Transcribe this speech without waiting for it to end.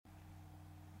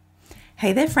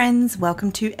Hey there, friends.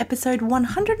 Welcome to episode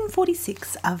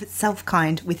 146 of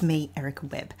Self-Kind with me, Erica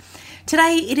Webb.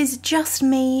 Today, it is just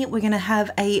me. We're going to have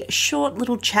a short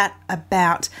little chat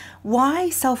about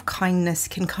why self-kindness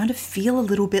can kind of feel a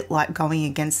little bit like going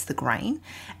against the grain,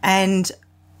 and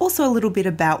also a little bit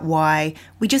about why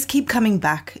we just keep coming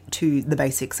back to the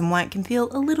basics and why it can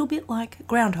feel a little bit like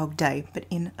Groundhog Day, but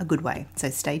in a good way. So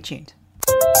stay tuned.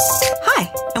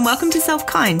 Hi, and welcome to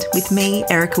Self-Kind with me,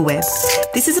 Erica Webb.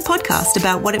 This is a podcast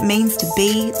about what it means to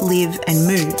be, live, and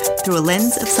move through a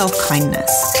lens of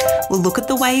self-kindness. We'll look at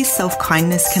the ways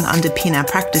self-kindness can underpin our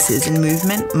practices in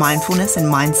movement, mindfulness,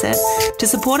 and mindset to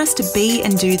support us to be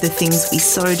and do the things we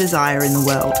so desire in the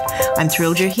world. I'm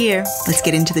thrilled you're here. Let's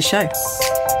get into the show.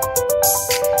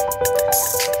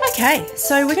 Okay,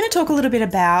 so we're going to talk a little bit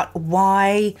about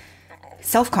why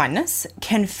self-kindness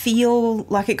can feel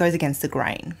like it goes against the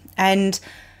grain. And,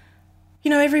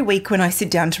 you know, every week when I sit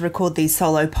down to record these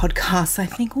solo podcasts, I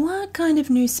think, what kind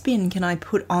of new spin can I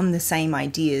put on the same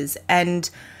ideas? And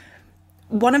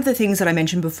one of the things that I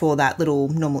mentioned before that little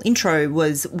normal intro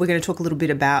was we're going to talk a little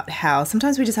bit about how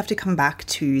sometimes we just have to come back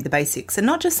to the basics, and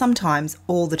not just sometimes,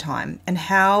 all the time, and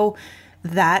how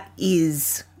that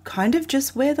is kind of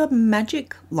just where the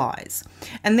magic lies.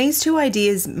 And these two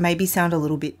ideas maybe sound a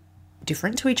little bit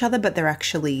different to each other, but they're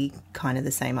actually kind of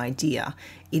the same idea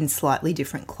in slightly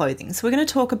different clothing. So we're going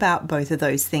to talk about both of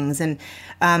those things, and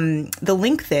the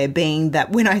link there being that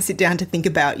when I sit down to think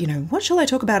about, you know, what shall I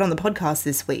talk about on the podcast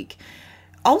this week?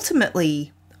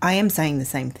 Ultimately, I am saying the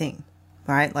same thing,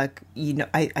 right? Like, you know,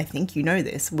 I think you know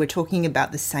this. We're talking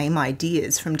about the same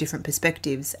ideas from different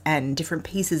perspectives and different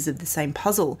pieces of the same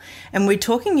puzzle, and we're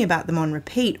talking about them on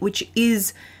repeat, which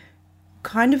is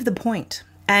kind of the point.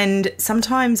 And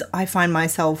sometimes I find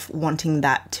myself wanting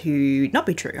that to not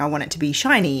be true. I want it to be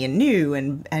shiny and new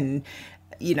and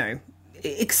you know,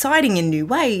 exciting in new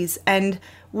ways. And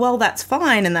while that's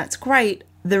fine and that's great,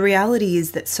 the reality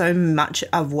is that so much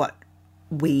of what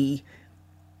we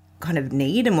kind of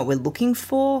need and what we're looking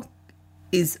for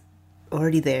is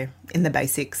already there in the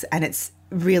basics. And it's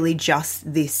really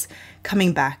just this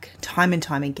coming back time and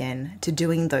time again to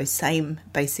doing those same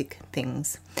basic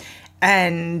things.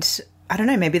 And I don't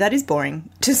know, maybe that is boring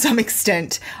to some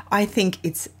extent. I think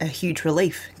it's a huge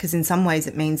relief, because in some ways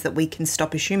it means that we can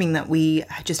stop assuming that we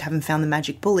just haven't found the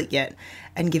magic bullet yet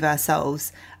and give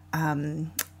ourselves,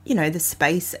 you know, the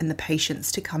space and the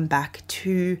patience to come back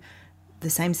to the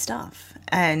same stuff.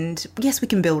 And yes, we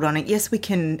can build on it. Yes, we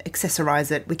can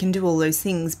accessorize it. We can do all those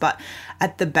things. But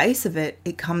at the base of it,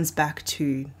 it comes back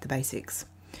to the basics.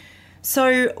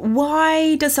 So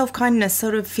why does self-kindness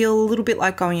sort of feel a little bit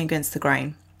like going against the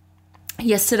grain?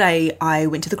 Yesterday, I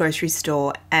went to the grocery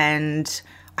store, and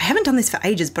I haven't done this for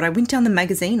ages, but I went down the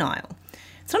magazine aisle.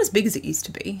 It's not as big as it used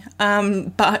to be,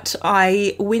 but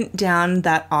I went down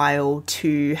that aisle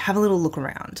to have a little look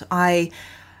around. I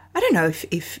don't know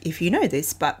if you know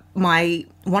this, but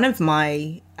one of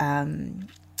my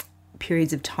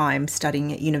periods of time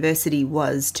studying at university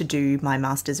was to do my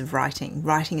Masters of Writing.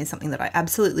 Writing is something that I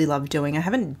absolutely love doing. I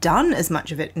haven't done as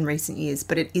much of it in recent years,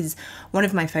 but it is one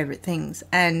of my favourite things.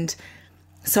 And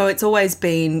so it's always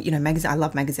been, you know, I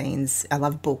love magazines, I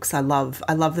love books, I love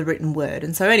the written word.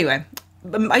 And so anyway,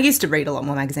 I used to read a lot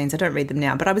more magazines. I don't read them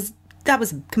now, but that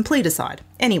was a complete aside.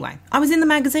 Anyway, I was in the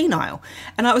magazine aisle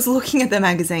and I was looking at the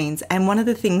magazines, and one of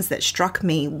the things that struck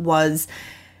me was,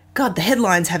 God, the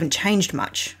headlines haven't changed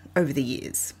much over the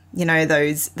years. You know,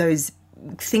 those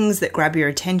things that grab your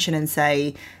attention and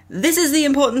say, this is the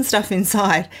important stuff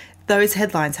inside. Those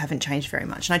headlines haven't changed very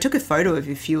much. And I took a photo of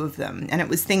a few of them, and it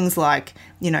was things like,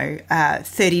 you know,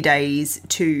 30 days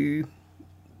to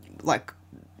like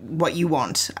what you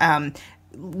want,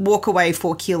 walk away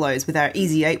 4 kilos with our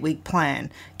easy 8-week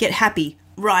plan, get happy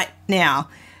right now.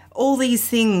 All these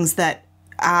things that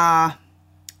are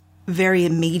very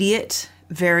immediate,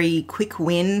 very quick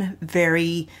win,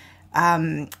 very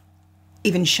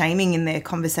even shaming in their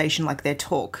conversation, like their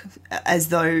talk, as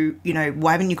though, you know,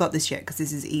 why haven't you got this yet? Because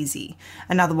this is easy.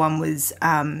 Another one was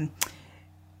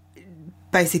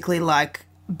basically like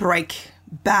break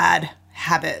bad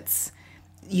habits,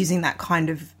 using that kind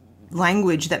of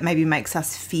language that maybe makes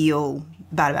us feel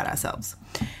bad about ourselves.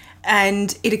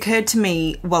 And it occurred to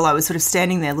me while I was sort of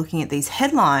standing there looking at these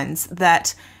headlines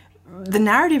that the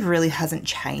narrative really hasn't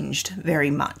changed very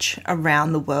much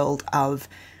around the world of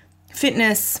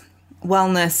fitness,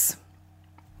 wellness,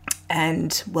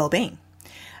 and well-being.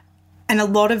 And a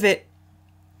lot of it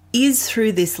is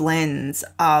through this lens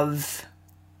of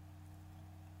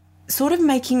sort of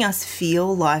making us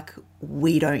feel like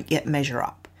we don't yet measure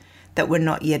up, that we're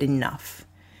not yet enough,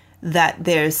 that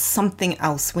there's something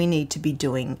else we need to be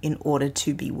doing in order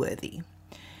to be worthy.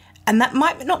 And that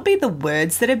might not be the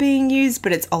words that are being used,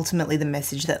 but it's ultimately the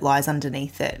message that lies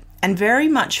underneath it. And very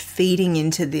much feeding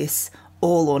into this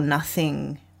all or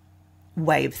nothing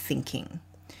way of thinking.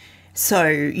 So,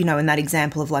 you know, in that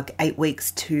example of like 8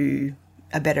 weeks to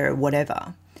a better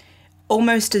whatever,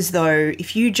 almost as though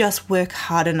if you just work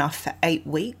hard enough for 8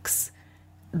 weeks,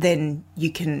 then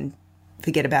you can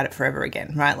forget about it forever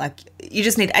again, right? Like you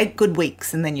just need 8 good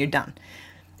weeks and then you're done.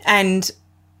 And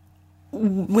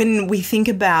when we think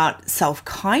about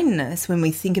self-kindness, when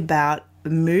we think about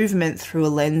movement through a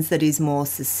lens that is more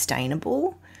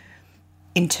sustainable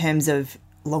in terms of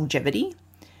longevity,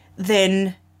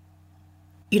 then,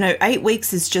 you know, 8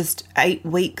 weeks is just 8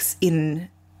 weeks in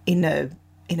a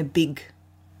big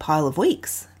pile of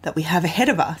weeks that we have ahead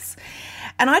of us.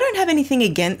 And I don't have anything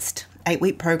against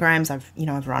 8-week programs. I've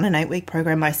run an 8-week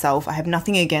program myself. I have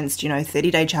nothing against,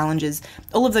 30-day challenges.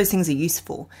 All of those things are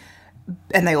useful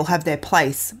and they all have their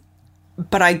place.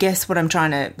 But I guess what I'm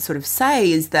trying to sort of say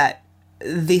is that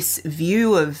this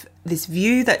view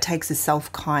that takes a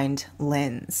self-kind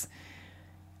lens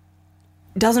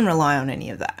doesn't rely on any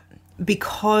of that,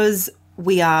 because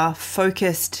we are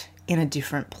focused in a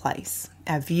different place.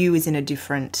 Our view is in a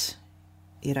different,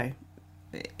 in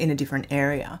a different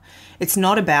area. It's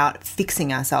not about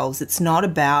fixing ourselves. It's not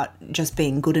about just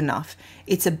being good enough.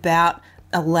 It's about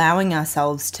allowing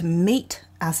ourselves to meet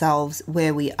ourselves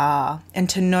where we are and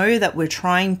to know that we're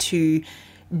trying to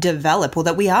develop, or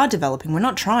that we are developing. We're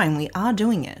not trying, we are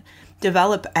doing it.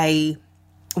 Develop a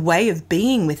way of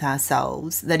being with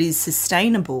ourselves that is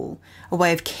sustainable, a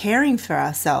way of caring for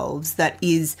ourselves that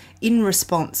is in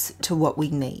response to what we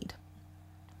need.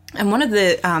 And one of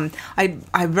the,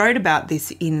 I wrote about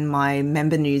this in my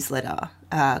member newsletter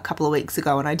a couple of weeks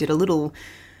ago, and I did a little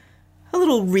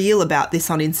reel about this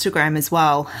on Instagram as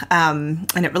well, and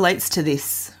it relates to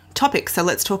this topic. So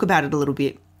let's talk about it a little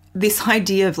bit. This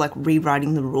idea of like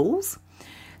rewriting the rules.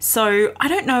 So I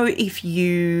don't know if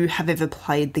you have ever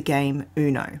played the game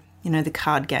Uno, the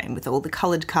card game with all the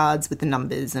coloured cards with the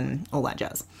numbers and all that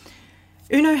jazz.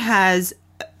 Uno has,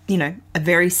 a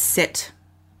very set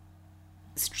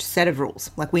of rules.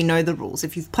 Like, we know the rules.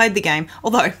 If you've played the game,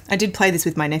 although I did play this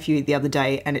with my nephew the other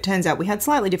day and it turns out we had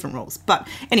slightly different rules. But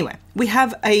anyway, we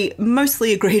have a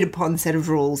mostly agreed upon set of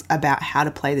rules about how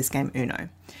to play this game Uno.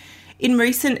 In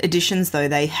recent editions, though,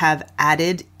 they have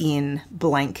added in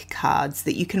blank cards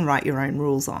that you can write your own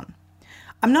rules on.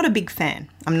 I'm not a big fan.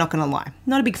 I'm not going to lie.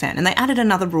 Not a big fan. And they added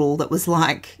another rule that was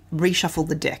like, reshuffle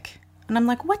the deck. And I'm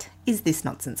like, what is this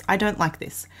nonsense? I don't like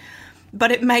this.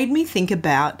 But it made me think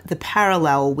about the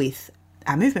parallel with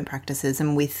our movement practices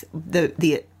and with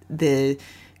the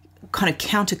kind of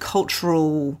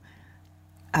countercultural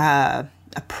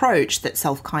approach that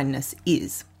self-kindness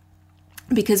is.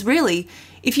 Because really,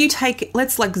 if you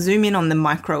let's like zoom in on the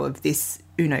micro of this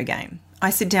Uno game. I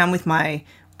sit down with my,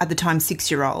 at the time,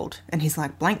 6-year-old, and he's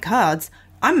like, blank cards,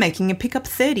 I'm making a pick up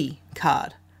 30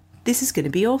 card. This is going to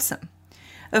be awesome.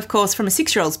 Of course, from a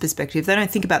 6-year-old's perspective, they don't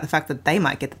think about the fact that they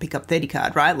might get the pick up 30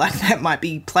 card, right? Like, that might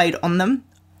be played on them.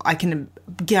 I can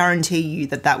guarantee you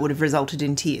that would have resulted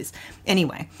in tears.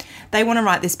 Anyway, they want to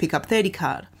write this pick up 30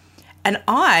 card. And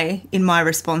I, in my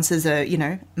response as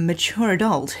a, mature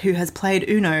adult who has played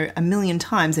Uno a million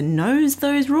times and knows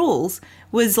those rules,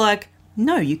 was like,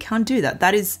 no, you can't do that.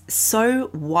 That is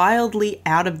so wildly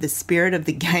out of the spirit of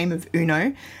the game of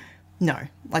Uno. No,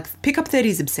 like, pick up 30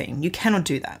 is obscene. You cannot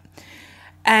do that.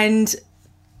 And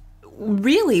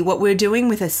really what we're doing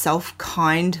with a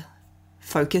self-kind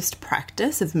focused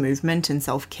practice of movement and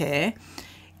self-care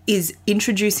is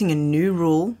introducing a new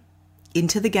rule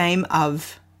into the game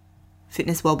of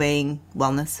fitness, well-being,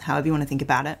 wellness, however you want to think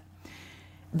about it,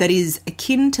 that is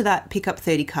akin to that pick up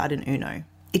 30 card in Uno.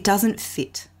 It doesn't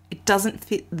fit. It doesn't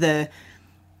fit the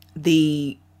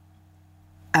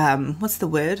what's the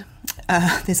word?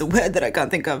 There's a word that I can't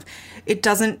think of. It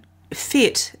doesn't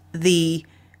fit the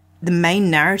main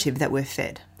narrative that we're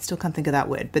fed. Still can't think of that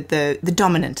word, but the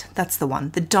dominant, that's the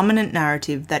one. The dominant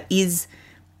narrative that is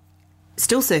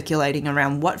still circulating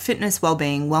around what fitness,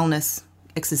 well-being, wellness,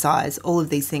 exercise, all of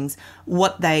these things,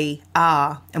 what they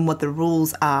are and what the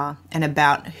rules are, and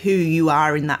about who you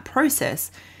are in that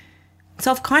process.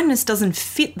 Self-kindness doesn't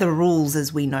fit the rules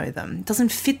as we know them. It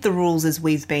doesn't fit the rules as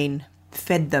we've been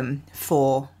fed them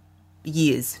for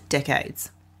years,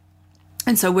 decades.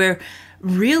 And so we're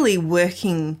really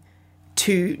working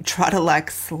to try to like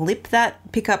slip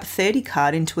that pick up 30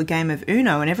 card into a game of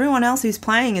Uno, and everyone else who's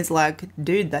playing is like,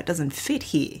 dude, that doesn't fit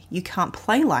here. You can't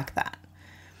play like that.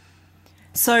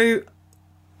 So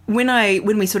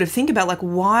when we sort of think about like,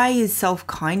 why is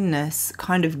self-kindness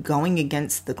kind of going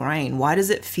against the grain? Why does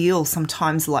it feel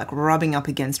sometimes like rubbing up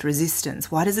against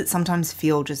resistance? Why does it sometimes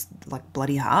feel just like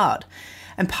bloody hard?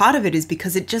 And part of it is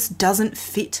because it just doesn't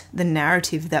fit the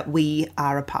narrative that we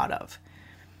are a part of.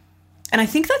 And I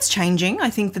think that's changing. I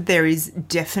think that there is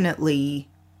definitely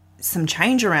some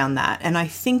change around that. And I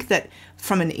think that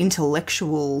from an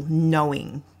intellectual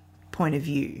knowing point of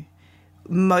view,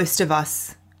 most of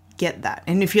us get that.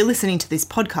 And if you're listening to this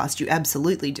podcast, you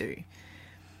absolutely do.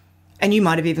 And you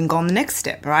might have even gone the next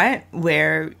step, right?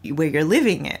 Where you're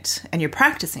living it and you're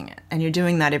practicing it and you're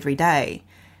doing that every day.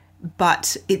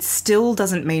 But it still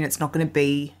doesn't mean it's not going to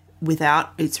be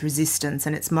without its resistance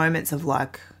and its moments of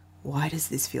like, why does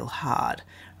this feel hard,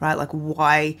 right? Like,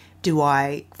 why do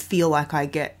I feel like I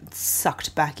get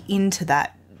sucked back into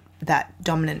that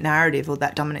dominant narrative or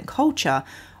that dominant culture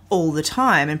all the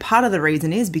time? And part of the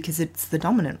reason is because it's the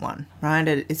dominant one, right?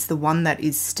 It's the one that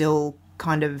is still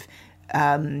kind of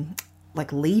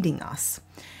like leading us.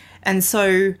 And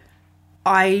so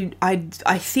I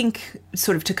think,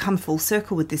 sort of to come full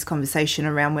circle with this conversation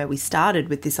around where we started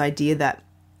with this idea that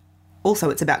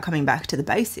also it's about coming back to the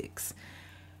basics.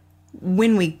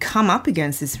 When we come up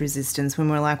against this resistance, when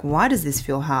we're like, why does this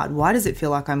feel hard? Why does it feel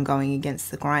like I'm going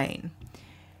against the grain?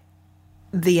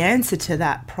 The answer to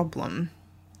that problem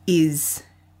is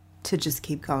to just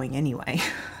keep going anyway.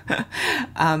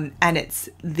 And it's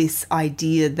this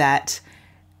idea that,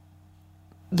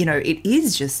 you know, it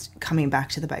is just coming back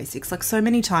to the basics. Like so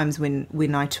many times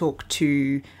when I talk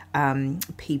to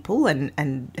people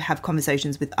and have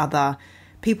conversations with other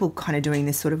people kind of doing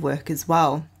this sort of work as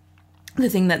well, the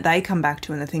thing that they come back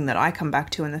to and the thing that I come back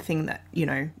to and the thing that, you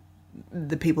know,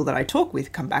 the people that I talk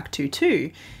with come back to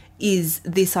too, is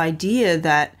this idea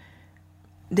that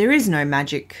there is no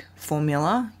magic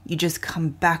formula. You just come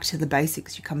back to the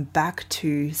basics. You come back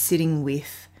to sitting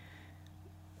with,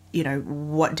 you know,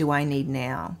 what do I need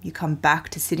now? You come back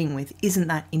to sitting with, isn't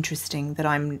that interesting that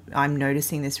I'm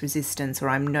noticing this resistance, or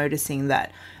I'm noticing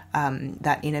that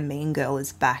that inner mean girl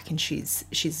is back and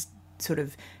she's sort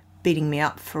of beating me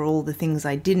up for all the things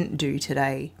I didn't do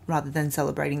today, rather than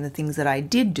celebrating the things that I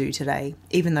did do today,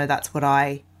 even though that's what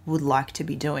I would like to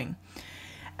be doing.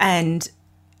 And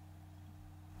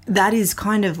that is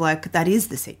kind of like, that is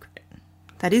the secret.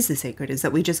 That is the secret, is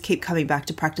that we just keep coming back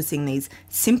to practicing these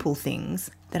simple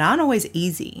things that aren't always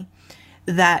easy,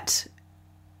 that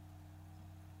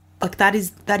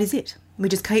is it. We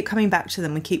just keep coming back to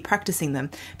them. We keep practicing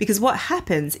them, because what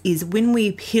happens is when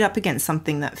we hit up against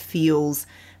something that feels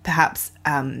perhaps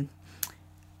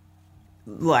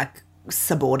like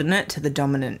subordinate to the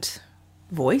dominant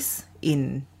voice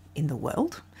in the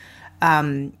world,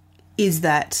 is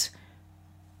that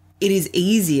it is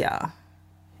easier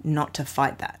not to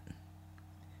fight that,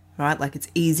 right? Like it's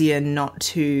easier not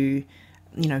to,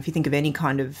 you know, if you think of any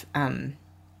kind of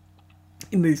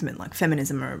movement like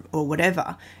feminism or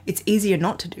whatever, it's easier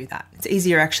not to do that. It's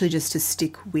easier actually just to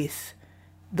stick with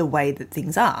the way that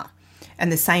things are.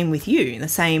 And the same with you.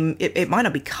 It might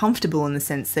not be comfortable in the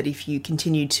sense that if you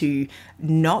continue to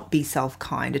not be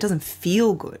self-kind, it doesn't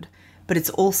feel good, but it's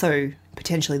also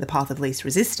potentially the path of least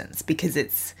resistance because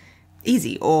it's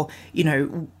easy, or, you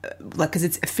know, like, because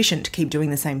it's efficient to keep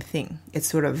doing the same thing. It's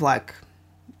sort of like,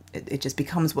 it just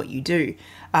becomes what you do.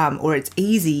 Or it's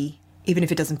easy, even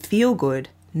if it doesn't feel good,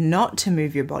 not to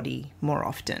move your body more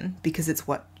often because it's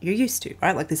what you're used to,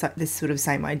 right? Like this sort of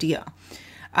same idea.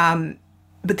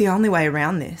 But the only way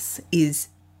around this is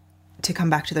to come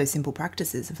back to those simple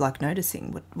practices of like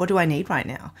noticing, what do I need right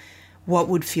now? What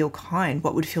would feel kind?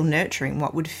 What would feel nurturing?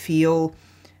 What would feel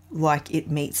like it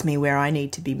meets me where I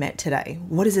need to be met today?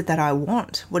 What is it that I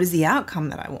want? What is the outcome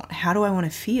that I want? How do I want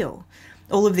to feel?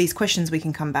 All of these questions we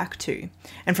can come back to.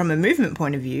 And from a movement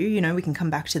point of view, you know, we can come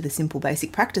back to the simple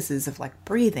basic practices of like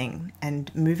breathing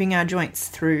and moving our joints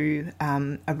through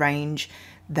a range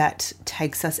that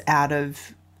takes us out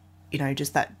of, you know,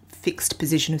 just that fixed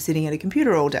position of sitting at a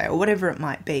computer all day or whatever it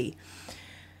might be.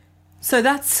 So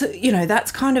that's, you know,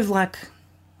 that's kind of like,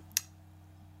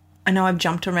 I know I've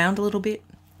jumped around a little bit,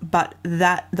 but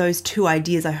those two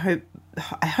ideas, I hope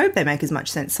they make as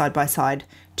much sense side by side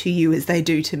to you as they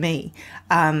do to me.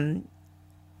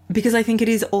 Because I think it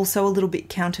is also a little bit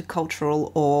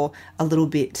countercultural, or a little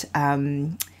bit,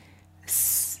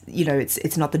 you know,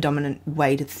 it's not the dominant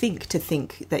way to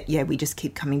think that, yeah, we just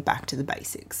keep coming back to the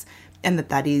basics and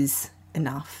that is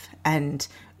enough. And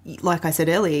like I said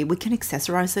earlier, we can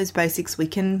accessorize those basics. We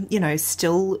can, you know,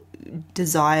 still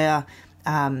desire,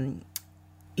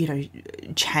 you know,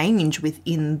 change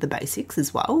within the basics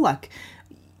as well. Like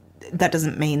that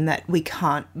doesn't mean that we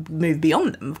can't move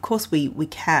beyond them. Of course we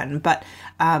can, but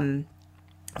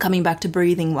coming back to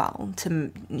breathing well, to,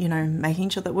 making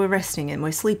sure that we're resting and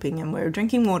we're sleeping and we're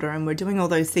drinking water and we're doing all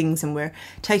those things and we're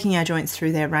taking our joints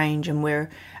through their range and we're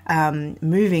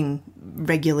moving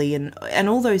regularly and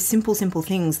all those simple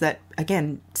things that,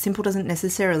 again, simple doesn't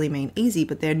necessarily mean easy,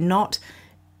 but they're not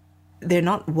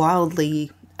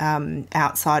wildly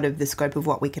outside of the scope of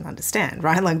what we can understand,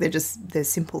 right? Like they're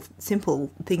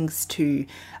simple things to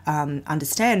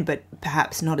understand, but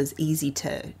perhaps not as easy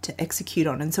to execute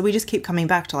on. And so we just keep coming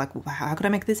back to like, well, how could I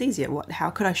make this easier?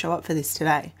 How could I show up for this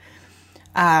today?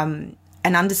 And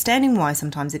understanding why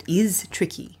sometimes it is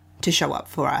tricky to show up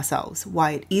for ourselves,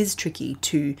 why it is tricky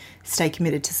to stay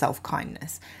committed to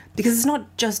self-kindness, because it's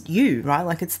not just you, right?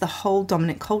 Like it's the whole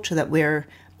dominant culture that we're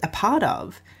a part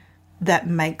of that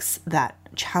makes that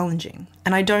challenging.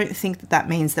 And I don't think that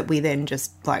means that we then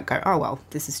just like go, oh, well,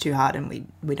 this is too hard and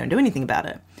we don't do anything about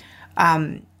it.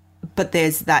 But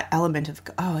there's that element of,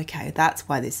 oh, okay, that's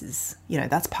why this is,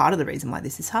 that's part of the reason why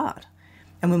this is hard.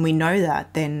 And when we know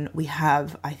that, then we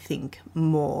have, I think,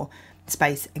 more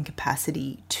space and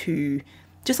capacity to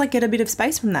just like get a bit of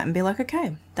space from that and be like,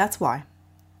 okay, that's why.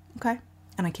 Okay.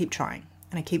 And I keep trying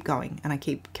and I keep going and I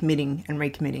keep committing and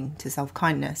recommitting to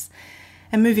self-kindness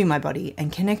and moving my body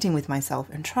and connecting with myself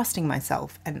and trusting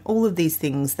myself and all of these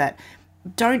things that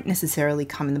don't necessarily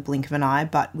come in the blink of an eye,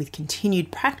 but with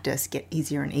continued practice get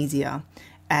easier and easier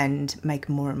and make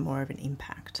more and more of an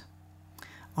impact.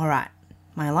 All right.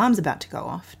 My alarm's about to go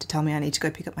off to tell me I need to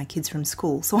go pick up my kids from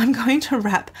school, so I'm going to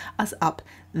wrap us up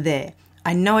there.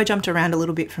 I know I jumped around a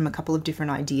little bit from a couple of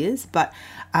different ideas, but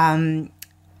I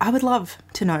would love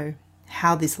to know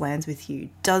how this lands with you.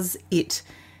 Does it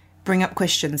bring up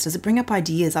questions? Does it bring up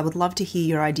ideas? I would love to hear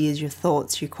your ideas, your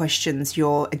thoughts, your questions,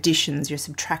 your additions, your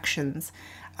subtractions.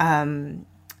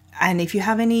 And if you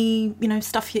have any,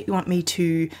 stuff that you want me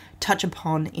to touch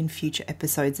upon in future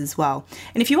episodes as well.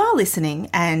 And if you are listening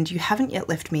and you haven't yet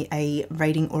left me a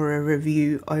rating or a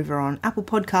review over on Apple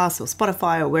Podcasts or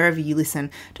Spotify or wherever you listen,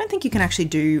 I don't think you can actually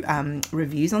do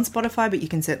reviews on Spotify, but you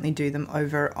can certainly do them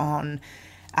over on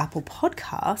Apple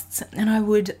Podcasts. And I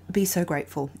would be so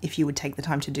grateful if you would take the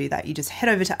time to do that. You just head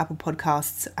over to Apple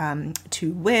Podcasts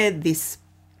to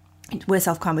where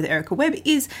Self-Kind with Erica Webb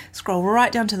is, scroll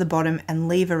right down to the bottom and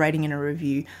leave a rating and a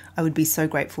review. I would be so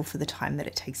grateful for the time that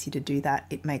it takes you to do that.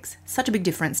 It makes such a big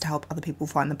difference to help other people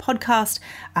find the podcast,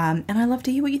 and I love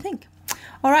to hear what you think.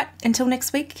 All right, until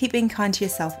next week, keep being kind to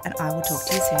yourself and I will talk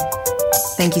to you soon.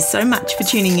 Thank you so much for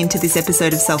tuning into this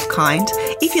episode of Self-Kind.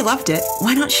 If you loved it,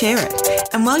 why not share it?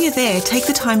 And while you're there, take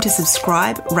the time to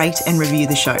subscribe, rate and review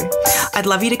the show. I'd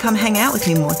love you to come hang out with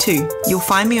me more too. You'll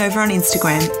find me over on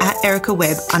Instagram at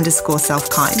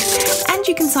ericawebb_selfkind. And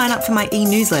you can sign up for my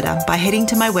e-newsletter by heading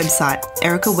to my website,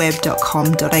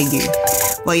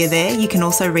 ericawebb.com.au. While you're there, you can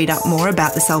also read up more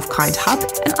about the Self-Kind Hub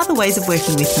and other ways of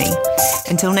working with me.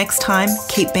 Until next time,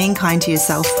 keep being kind to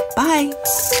yourself. Bye.